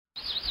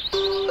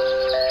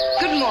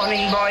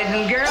morning, boys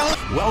and girls.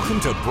 Welcome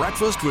to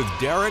Breakfast with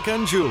Derek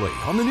and Julie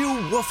on the new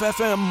Woof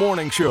FM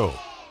Morning Show.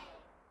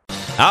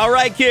 All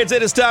right, kids,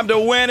 it is time to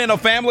win in a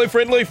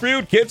family-friendly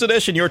Feud Kids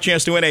Edition. Your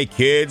chance to win a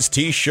kids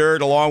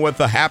T-shirt along with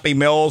the Happy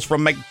Meals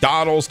from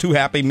McDonald's. 2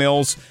 Happy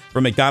Meals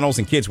from McDonald's.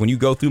 And kids, when you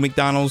go through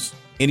McDonald's,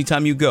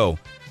 anytime you go,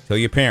 tell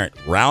your parent,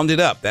 round it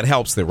up. That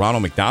helps the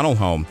Ronald McDonald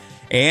Home.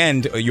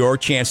 And your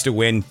chance to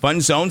win Fun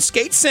Zone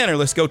Skate Center.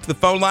 Let's go to the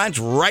phone lines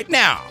right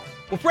now.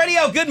 Well,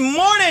 Radio, good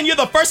morning. You're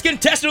the first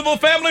contestant of the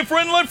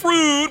family-friendly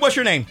Feud. What's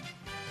your name?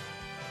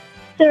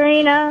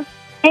 Serena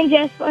and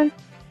Jesslyn.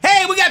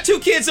 Hey, we got 2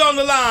 kids on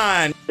the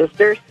line.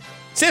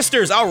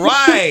 Sisters, all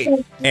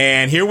right.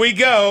 And here we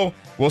go.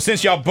 Well,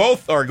 since y'all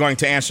both are going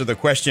to answer the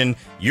question,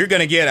 you're going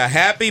to get a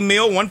Happy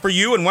Meal, one for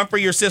you and one for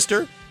your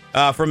sister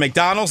from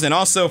McDonald's, and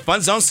also Fun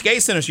Zone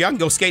Skate Center, so y'all can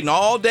go skating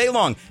all day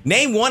long.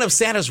 Name one of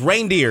Santa's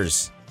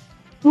reindeers.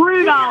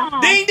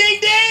 Rudolph. Ding, ding,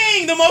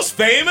 ding! The most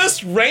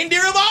famous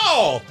reindeer of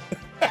all.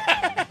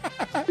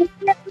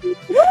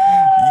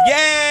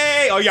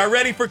 Yay! Are y'all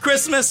ready for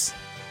Christmas?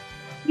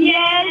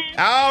 Yes.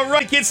 All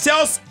right, kids, tell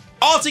us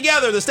all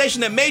together the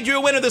station that made you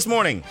a winner this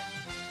morning.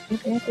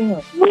 Woof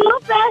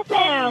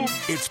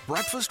FM. It's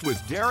Breakfast with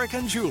Derek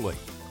and Julie.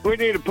 We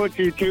need to put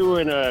you 2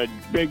 in a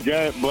big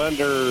giant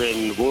blender,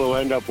 and we'll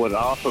end up with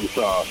awesome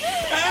sauce.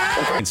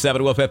 And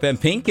 7 Wolf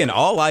FM Pink, and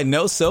all I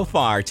know so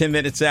far, 10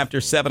 minutes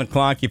after 7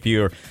 o'clock. If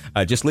you're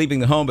just leaving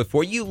the home,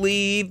 before you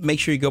leave, make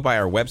sure you go by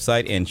our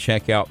website and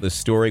check out the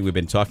story we've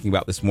been talking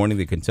about this morning,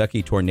 the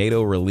Kentucky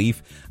tornado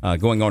relief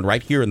going on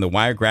right here in the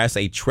Wiregrass.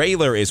 A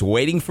trailer is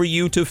waiting for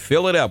you to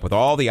fill it up with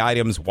all the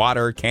items,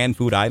 water, canned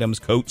food items,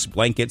 coats,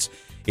 blankets.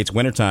 It's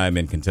wintertime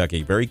in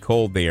Kentucky, very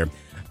cold there.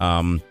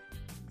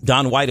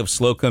 Don White of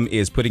Slocum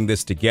is putting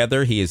this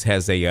together. He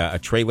has a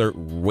trailer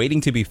waiting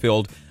to be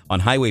filled on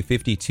Highway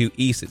 52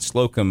 East at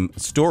Slocum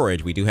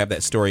Storage. We do have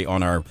that story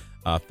on our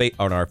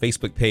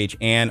Facebook page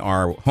and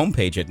our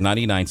homepage at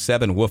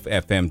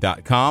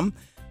 997woofm.com.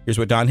 Here's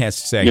what Don has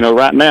to say.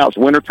 Right now it's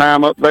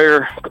wintertime up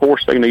there. Of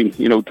course, they need,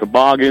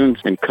 toboggans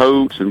and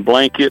coats and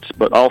blankets,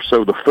 but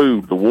also the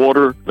food, the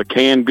water, the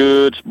canned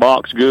goods,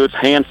 box goods,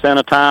 hand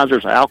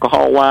sanitizers,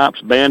 alcohol wipes,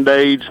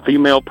 Band-Aids,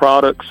 female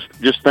products,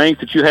 just things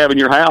that you have in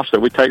your house that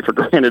we take for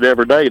granted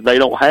every day. They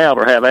don't have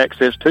or have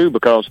access to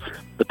because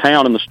the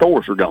town and the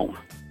stores are gone.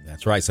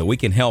 That's right. So we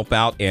can help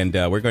out, and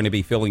we're going to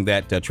be filling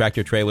that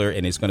tractor trailer,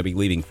 and it's going to be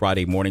leaving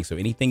Friday morning. So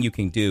anything you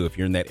can do if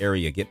you're in that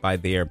area, get by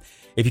there.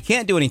 If you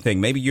can't do anything,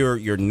 maybe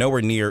you're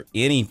nowhere near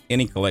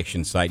any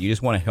collection site, you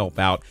just want to help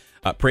out.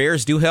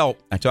 Prayers do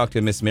help. I talked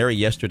to Miss Mary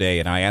yesterday,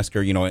 and I asked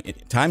her,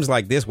 at times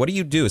like this, what do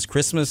you do? It's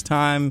Christmas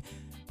time.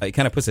 It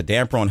kind of puts a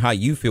damper on how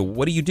you feel.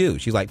 What do you do?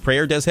 She's like,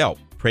 prayer does help.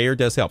 Prayer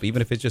does help,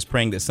 even if it's just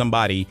praying that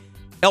somebody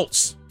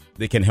else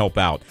that can help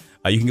out.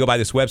 You can go by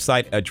this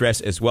website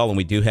address as well, and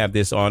we do have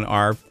this on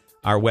our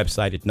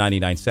website at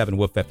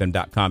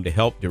 997woofm.com to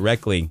help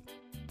directly.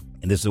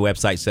 And this is a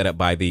website set up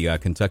by the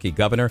Kentucky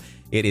governor.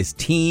 It is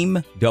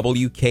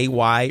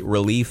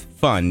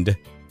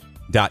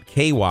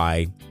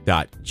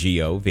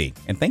teamwkyReliefFund.ky.gov.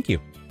 And thank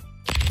you.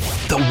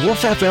 The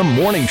Woof FM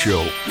Morning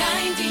Show.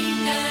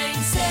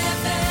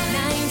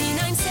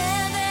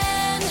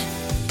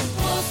 99.7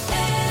 Woof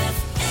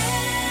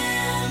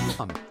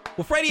FM.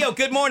 Well, Radio,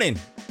 good morning.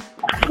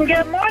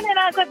 Good morning,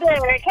 Uncle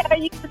Derek. How are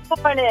you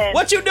this morning?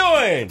 What you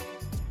doing?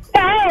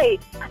 Hey,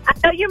 I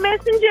know you're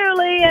missing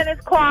Julie, and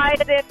it's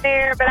quiet in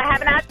there, but I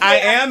have an idea. I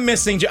am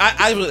missing you.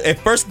 At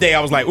first day, I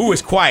was like, ooh,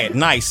 it's quiet,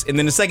 nice. And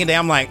then the second day,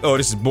 I'm like, oh,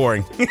 this is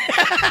boring. Like,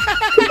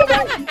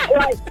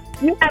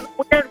 you have a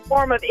weird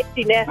form of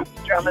empty nest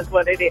syndrome is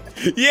what it is.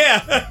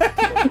 Yeah.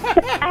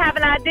 I have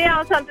an idea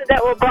on something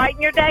that will brighten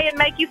your day and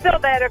make you feel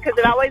better because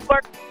it always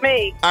works for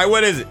me. All right,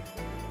 what is it?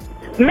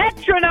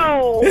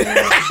 Metronome.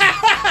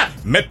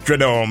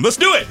 Metronome. Let's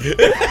do it.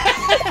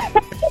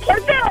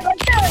 Let's do it.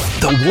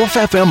 The Woof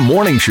FM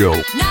Morning Show.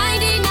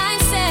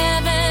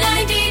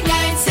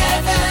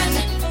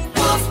 99.7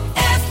 Woof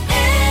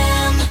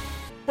FM.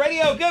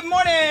 Radio, good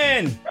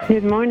morning.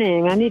 Good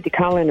morning. I need to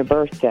call in a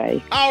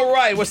birthday. All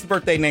right, what's the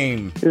birthday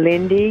name?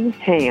 Lindy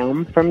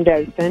Ham from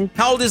Dothan.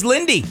 How old is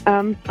Lindy?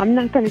 I'm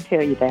not going to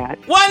tell you that.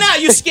 Why not?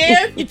 You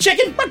scared? You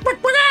chicken?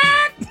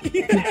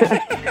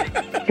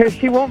 Because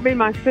she won't be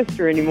my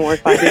sister anymore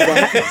if I do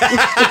that.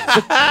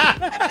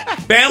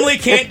 Family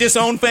can't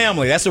disown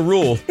family. That's a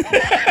rule.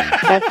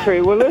 That's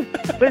true. Well,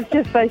 let's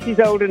just say she's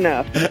old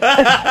enough.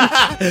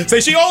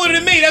 Say she older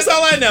than me. That's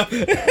all I know.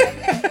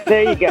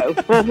 There you go.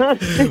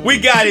 We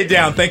got it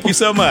down. Thank you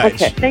so much.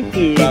 Okay, thank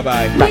you.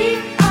 Bye-bye. We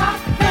are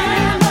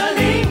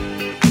family.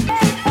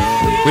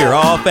 We are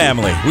all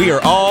family. We are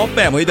all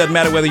family. It doesn't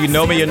matter whether you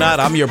know me or not.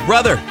 I'm your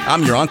brother.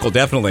 I'm your uncle,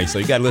 definitely. So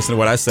you got to listen to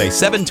what I say.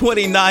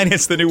 7:29.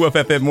 It's the new Woof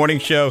FM Morning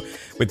Show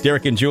with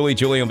Derek and Julie.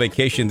 Julie on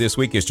vacation this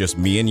week. Is just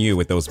me and you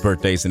with those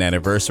birthdays and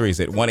anniversaries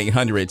at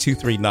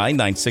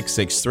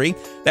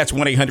 1-800-239-9663. That's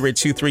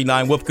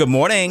 1-800-239-WOOF. Good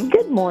morning.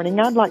 Good morning.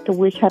 I'd like to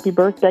wish happy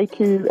birthday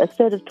to a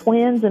set of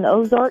twins in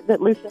Ozark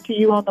that listen to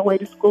you on the way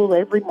to school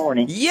every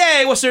morning.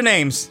 Yay! What's their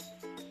names?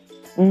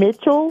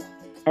 Mitchell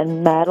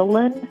and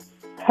Madeline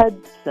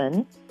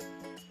Hudson,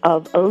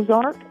 of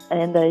Ozark,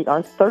 and they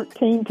are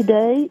 13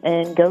 today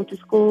and go to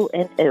school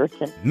in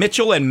Ayrton.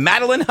 Mitchell and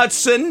Madeline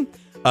Hudson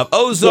of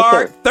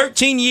Ozark, Yes, sir.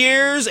 13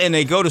 years, and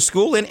they go to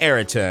school in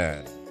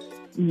Ayrton.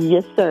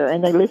 Yes, sir,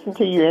 and they listen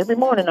to you every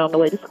morning on the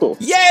way to school.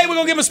 Yay, we're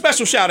going to give them a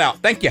special shout out.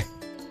 Thank you.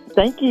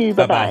 Thank you.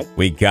 Bye-bye.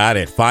 We got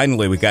it.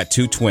 Finally, we got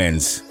two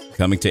twins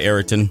coming to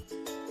Ayrton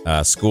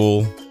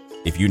School.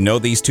 If you know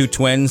these two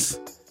twins,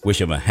 wish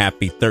them a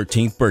happy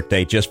 13th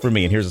birthday just for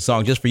me. And here's a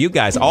song just for you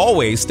guys.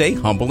 Always stay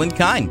humble and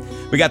kind.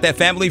 We got that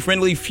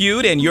family-friendly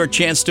feud and your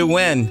chance to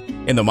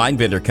win in the Mind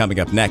Bender coming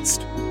up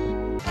next.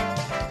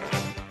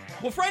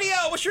 Well,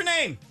 Freddie-O, what's your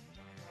name?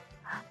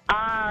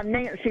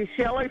 Nancy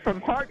Shelley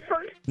from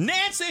Hartford.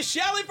 Nancy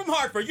Shelley from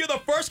Hartford. You're the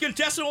first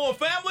contestant on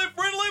Family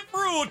Friendly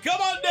Fruit. Come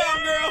on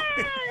down, girl.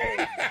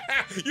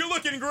 You're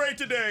looking great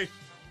today.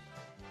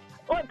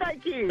 Well,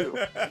 thank you.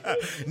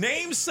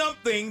 Name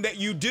something that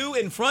you do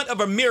in front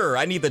of a mirror.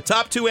 I need the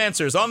top two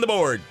answers on the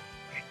board.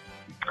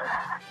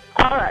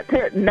 All right,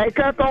 put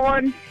makeup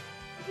on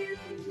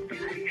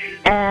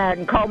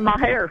and comb my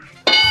hair.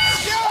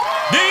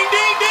 Ding,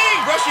 ding,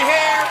 ding. Brush your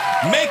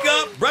hair,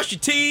 makeup, brush your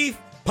teeth,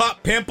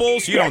 pop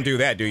pimples. You don't do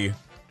that, do you?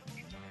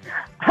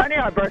 Honey,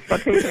 I brush my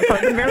teeth in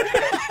front of the mirror.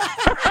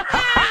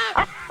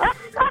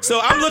 So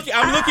I'm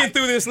looking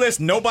through this list.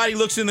 Nobody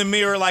looks in the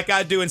mirror like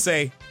I do and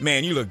say,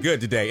 man, you look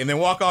good today. And then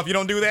walk off. You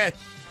don't do that?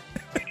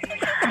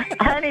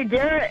 Honey,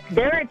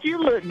 Derek, you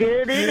look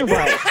good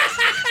anyway.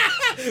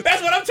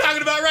 That's what I'm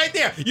talking about right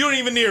there. You don't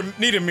even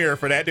need a mirror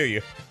for that, do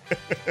you?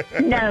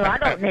 No, I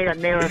don't need a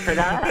mirror for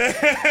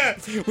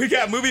that. We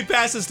got movie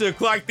passes to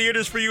Clark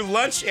Theaters for you,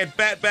 lunch at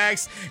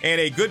Fatbacks, and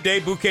a Good Day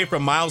bouquet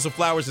from Miles of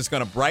Flowers that's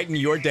going to brighten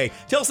your day.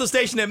 Tell us the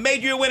station that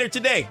made you a winner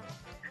today.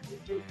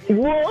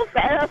 Wolf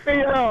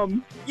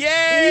FM.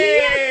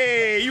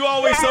 Yay! You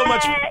always so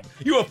much.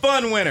 You a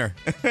fun winner.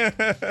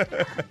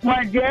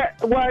 Well,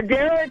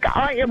 Derek,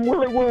 I am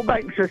Willie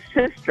Woolbanks'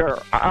 sister.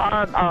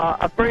 I'm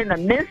a friend of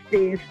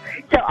Misty's.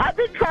 So I've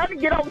been trying to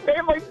get on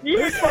Family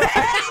Feud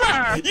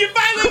forever. You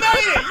finally made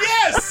it.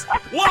 Yes.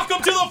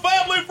 Welcome to the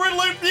Family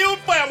Friendly Feud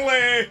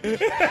family.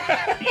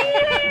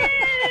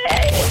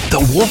 The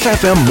Wolf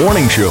FM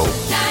Morning Show.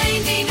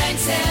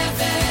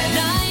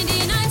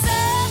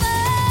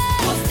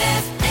 99.7 Wolf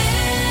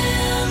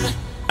FM.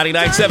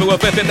 99.7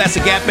 Wolf FM. That's the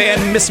Gap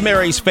Band. Miss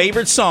Mary's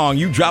favorite song.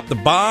 You dropped the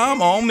bomb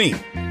on me.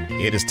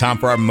 It is time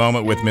for our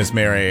moment with Miss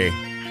Mary.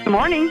 Good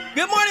morning.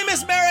 Good morning,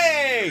 Miss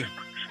Mary.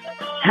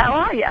 How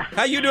are you?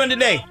 How you doing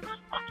today?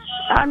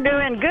 I'm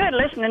doing good,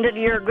 listening to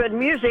your good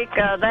music.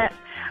 There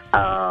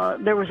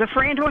was a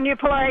friend when you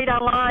played I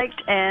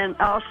liked, and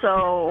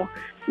also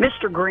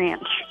Mr.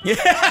 Grinch. Yeah.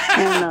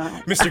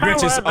 And, Mr.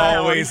 Grinch I is love that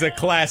always a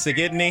classic,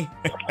 isn't he?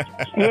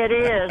 It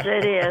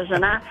is.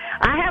 And I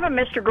have a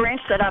Mr.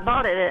 Grinch that I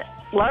bought it at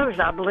Lowe's,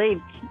 I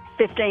believe,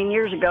 15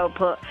 years ago.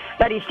 But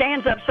he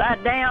stands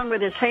upside down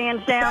with his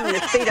hands down and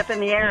his feet up in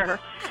the air.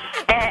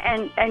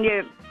 And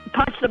you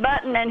punch the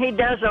button and he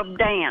does a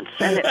dance,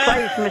 and it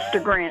plays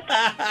Mr. Grinch.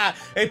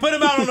 Hey, put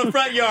him out on the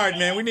front yard,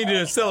 man. We need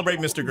to celebrate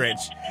Mr.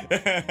 Grinch.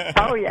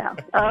 Oh, yeah.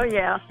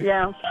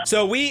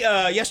 So we,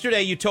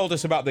 yesterday you told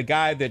us about the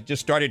guy that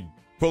just started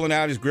pulling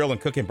out his grill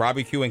and cooking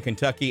barbecue in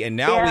Kentucky, and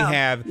now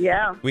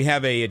we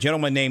have a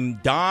gentleman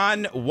named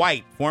Don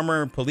White,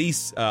 former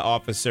police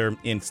officer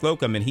in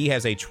Slocum, and he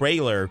has a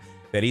trailer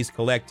that he's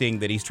collecting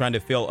that he's trying to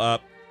fill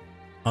up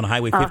on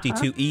Highway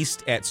 52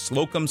 East at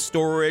Slocum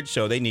Storage.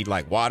 So they need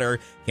like water,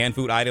 canned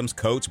food items,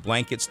 coats,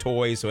 blankets,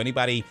 toys. So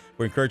we're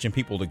encouraging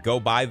people to go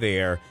by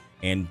there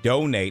and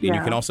donate. And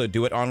you can also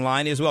do it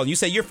online as well. You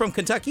say you're from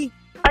Kentucky?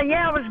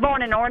 Yeah, I was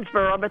born in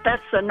Orangeboro, but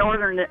that's the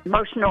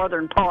most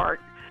northern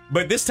part.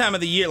 But this time of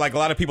the year, like a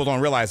lot of people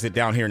don't realize it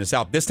down here in the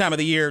South, this time of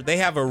the year, they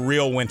have a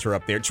real winter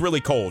up there. It's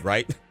really cold,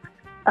 right?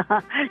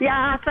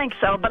 Yeah, I think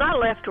so. But I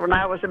left when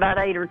I was about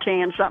 8 or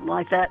 10, something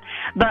like that.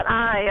 But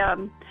I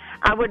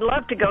would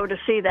love to go to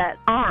see that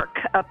Ark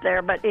up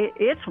there, but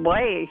it's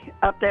way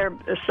up there,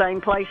 the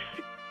same place,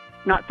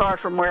 not far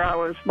from where I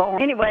was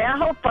born. Anyway, I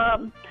hope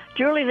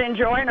Julie's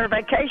enjoying her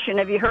vacation.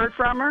 Have you heard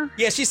from her?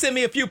 Yeah, she sent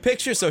me a few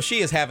pictures, so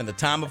she is having the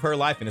time of her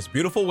life, and it's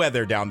beautiful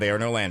weather down there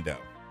in Orlando.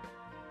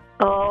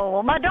 Oh,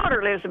 well, my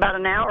daughter lives about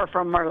an hour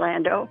from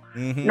Orlando,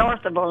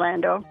 north of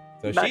Orlando.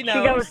 So but she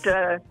knows.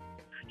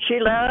 She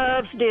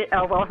loves,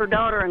 her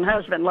daughter and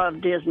husband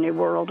love Disney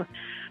World,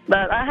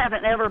 but I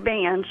haven't ever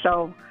been,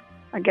 so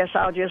I guess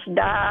I'll just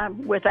die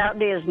without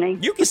Disney.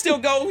 You can still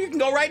go. You can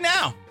go right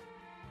now.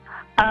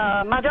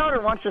 My daughter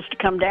wants us to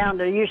come down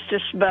to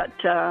Eustis, but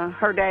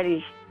her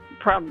daddy's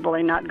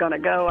probably not going to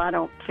go, I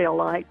don't feel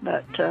like.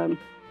 But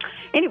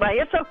anyway,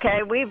 it's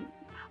okay.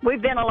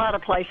 We've been a lot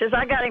of places.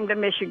 I got him to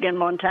Michigan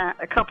one time,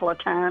 a couple of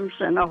times,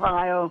 in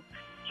Ohio.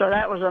 So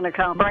that was an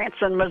account.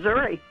 Branson,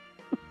 Missouri.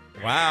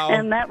 Wow.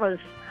 And that was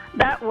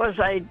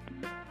a,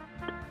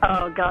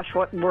 oh gosh,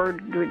 what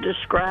word would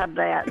describe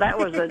that? That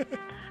was a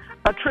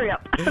trip.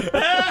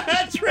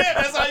 A trip,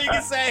 that's all you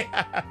can say.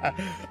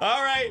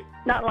 All right.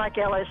 Not like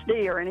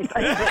LSD or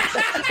anything.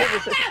 It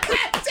was a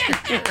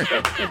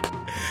trip.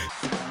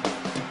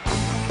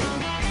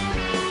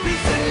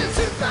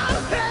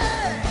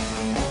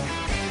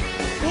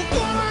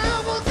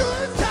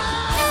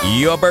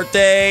 Your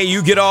birthday,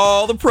 you get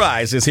all the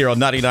prizes here on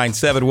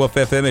 99.7 Wolf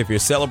FM. If you're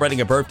celebrating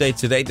a birthday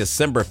today,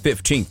 December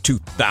 15th,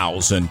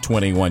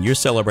 2021, you're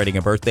celebrating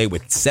a birthday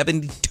with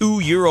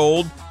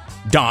 72-year-old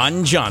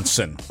Don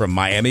Johnson from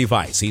Miami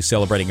Vice. He's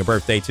celebrating a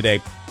birthday today.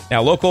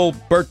 Now, local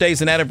birthdays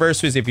and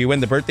anniversaries, if you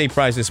win the birthday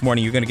prize this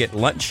morning, you're going to get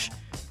lunch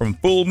from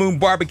Full Moon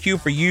Barbecue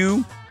for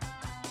you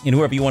and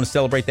whoever you want to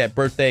celebrate that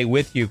birthday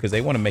with you, because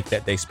they want to make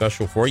that day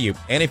special for you.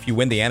 And if you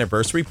win the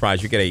anniversary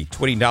prize, you get a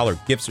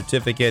 $20 gift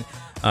certificate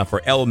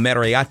for El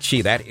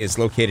Mariachi. That is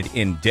located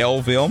in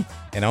Delville.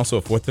 And also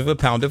a fourth of a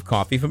pound of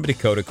coffee from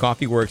Dakota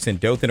Coffee Works in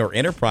Dothan or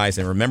Enterprise.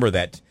 And remember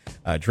that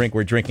drink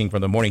we're drinking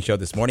from the morning show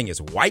this morning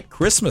is White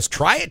Christmas.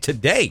 Try it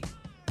today.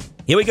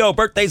 Here we go.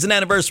 Birthdays and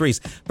anniversaries.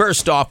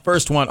 First off,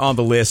 first one on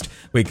the list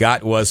we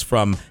got was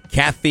from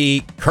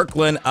Kathy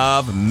Kirkland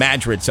of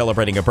Madrid,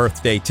 celebrating a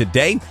birthday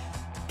today.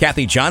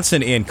 Kathy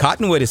Johnson in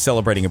Cottonwood is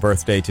celebrating a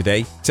birthday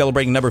today,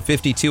 celebrating number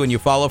 52, and you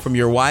follow from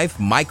your wife,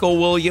 Michael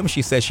Williams.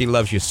 She says she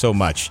loves you so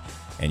much,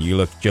 and you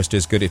look just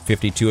as good at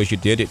 52 as you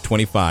did at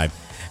 25.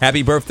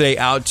 Happy birthday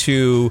out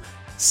to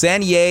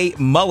Sanye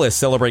Mullis,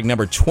 celebrating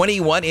number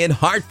 21 in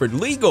Hartford.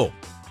 Legal,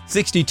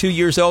 62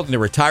 years old and a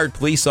retired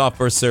police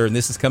officer, and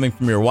this is coming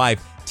from your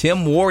wife.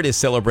 Tim Ward is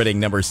celebrating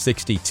number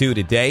 62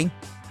 today.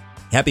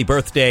 Happy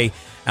birthday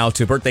out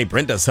to Birthday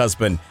Brenda's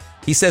husband.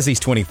 He says he's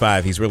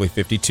 25. He's really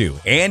 52.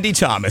 Andy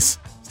Thomas,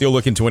 still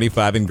looking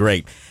 25 and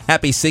great.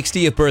 Happy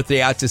 60th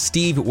birthday out to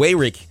Steve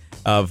Wayrick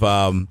of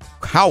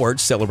Howard,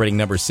 celebrating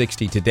number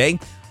 60 today.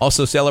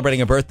 Also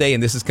celebrating a birthday,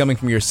 and this is coming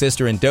from your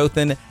sister in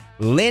Dothan,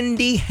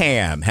 Lindy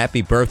Ham.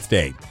 Happy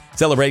birthday.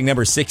 Celebrating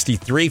number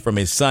 63 from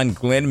his son,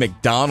 Glenn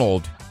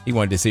McDonald. He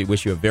wanted to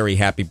wish you a very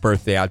happy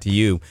birthday out to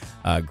you,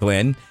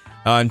 Glenn.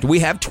 And we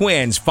have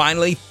twins,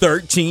 finally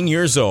 13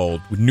 years old,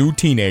 with new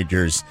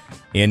teenagers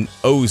in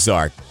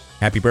Ozark.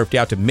 Happy birthday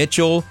out to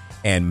Mitchell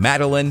and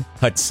Madeline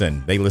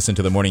Hudson. They listen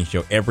to the morning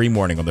show every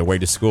morning on their way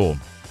to school.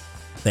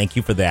 Thank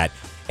you for that.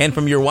 And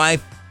from your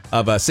wife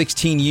of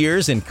 16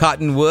 years in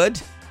Cottonwood,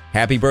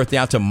 happy birthday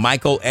out to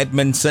Michael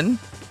Edmondson.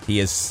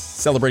 He is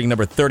celebrating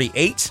number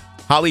 38.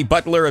 Holly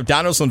Butler of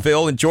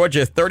Donaldsonville in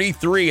Georgia,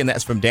 33, and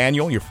that's from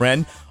Daniel, your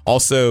friend.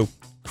 Also,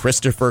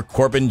 Christopher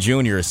Corbin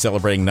Jr. is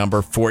celebrating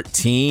number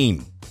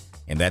 14,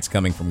 and that's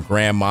coming from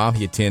Grandma.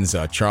 He attends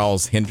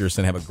Charles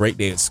Henderson. Have a great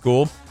day at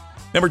school.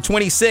 Number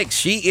 26,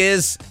 she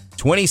is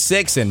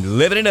 26 and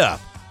living it up.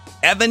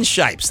 Evan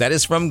Shipes, that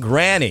is from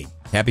Granny.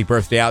 Happy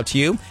birthday out to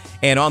you.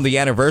 And on the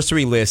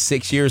anniversary list,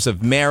 6 years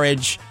of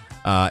marriage,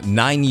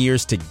 9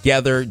 years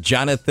together,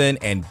 Jonathan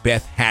and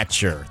Beth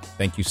Hatcher.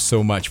 Thank you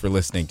so much for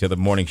listening to the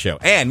morning show.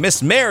 And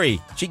Miss Mary,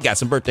 she got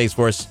some birthdays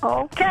for us.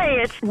 Okay,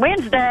 it's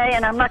Wednesday,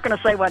 and I'm not going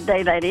to say what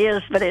day that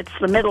is, but it's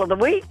the middle of the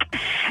week.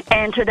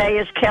 And today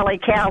is Kelly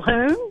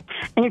Calhoun,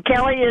 and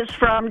Kelly is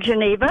from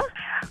Geneva.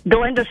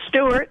 Glenda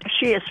Stewart,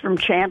 she is from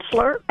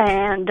Chancellor.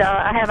 And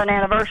I have an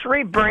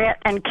anniversary,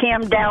 Brett and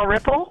Kim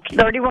Dalrymple,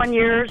 31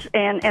 years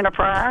in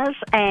Enterprise.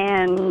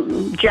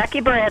 And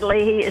Jackie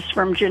Bradley, he is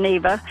from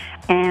Geneva.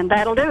 And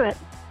that'll do it.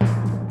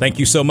 Thank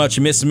you so much,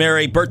 Miss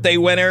Mary. Birthday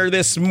winner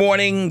this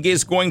morning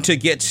is going to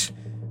get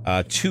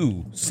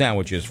 2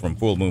 sandwiches from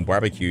Full Moon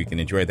Barbecue. You can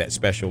enjoy that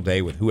special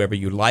day with whoever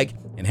you like.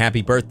 And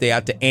happy birthday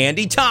out to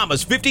Andy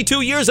Thomas, 52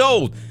 years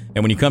old.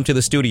 And when you come to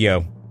the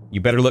studio, you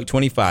better look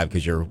 25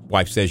 because your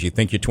wife says you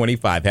think you're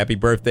 25. Happy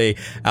birthday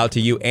out to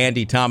you,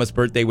 Andy Thomas,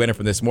 birthday winner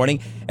from this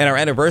morning. And our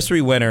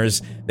anniversary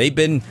winners, they've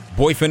been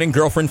boyfriend and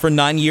girlfriend for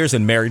 9 years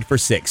and married for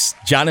 6.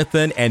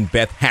 Jonathan and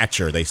Beth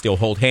Hatcher. They still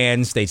hold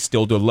hands. They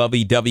still do a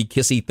lovey-dovey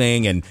kissy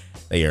thing, and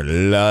they are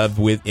in love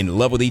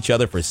with each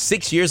other for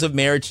 6 years of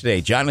marriage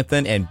today.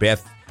 Jonathan and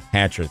Beth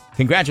Hatcher.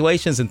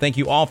 Congratulations, and thank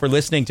you all for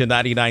listening to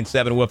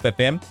 99.7 Wolf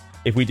FM.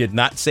 If we did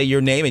not say your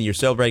name and you're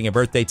celebrating a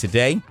birthday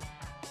today,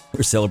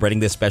 we're celebrating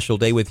this special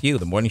day with you,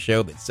 the morning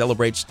show that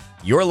celebrates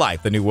your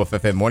life, the new Wolf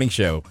FM morning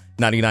show,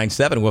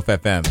 99.7 Wolf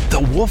FM. The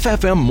Wolf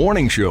FM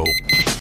Morning Show.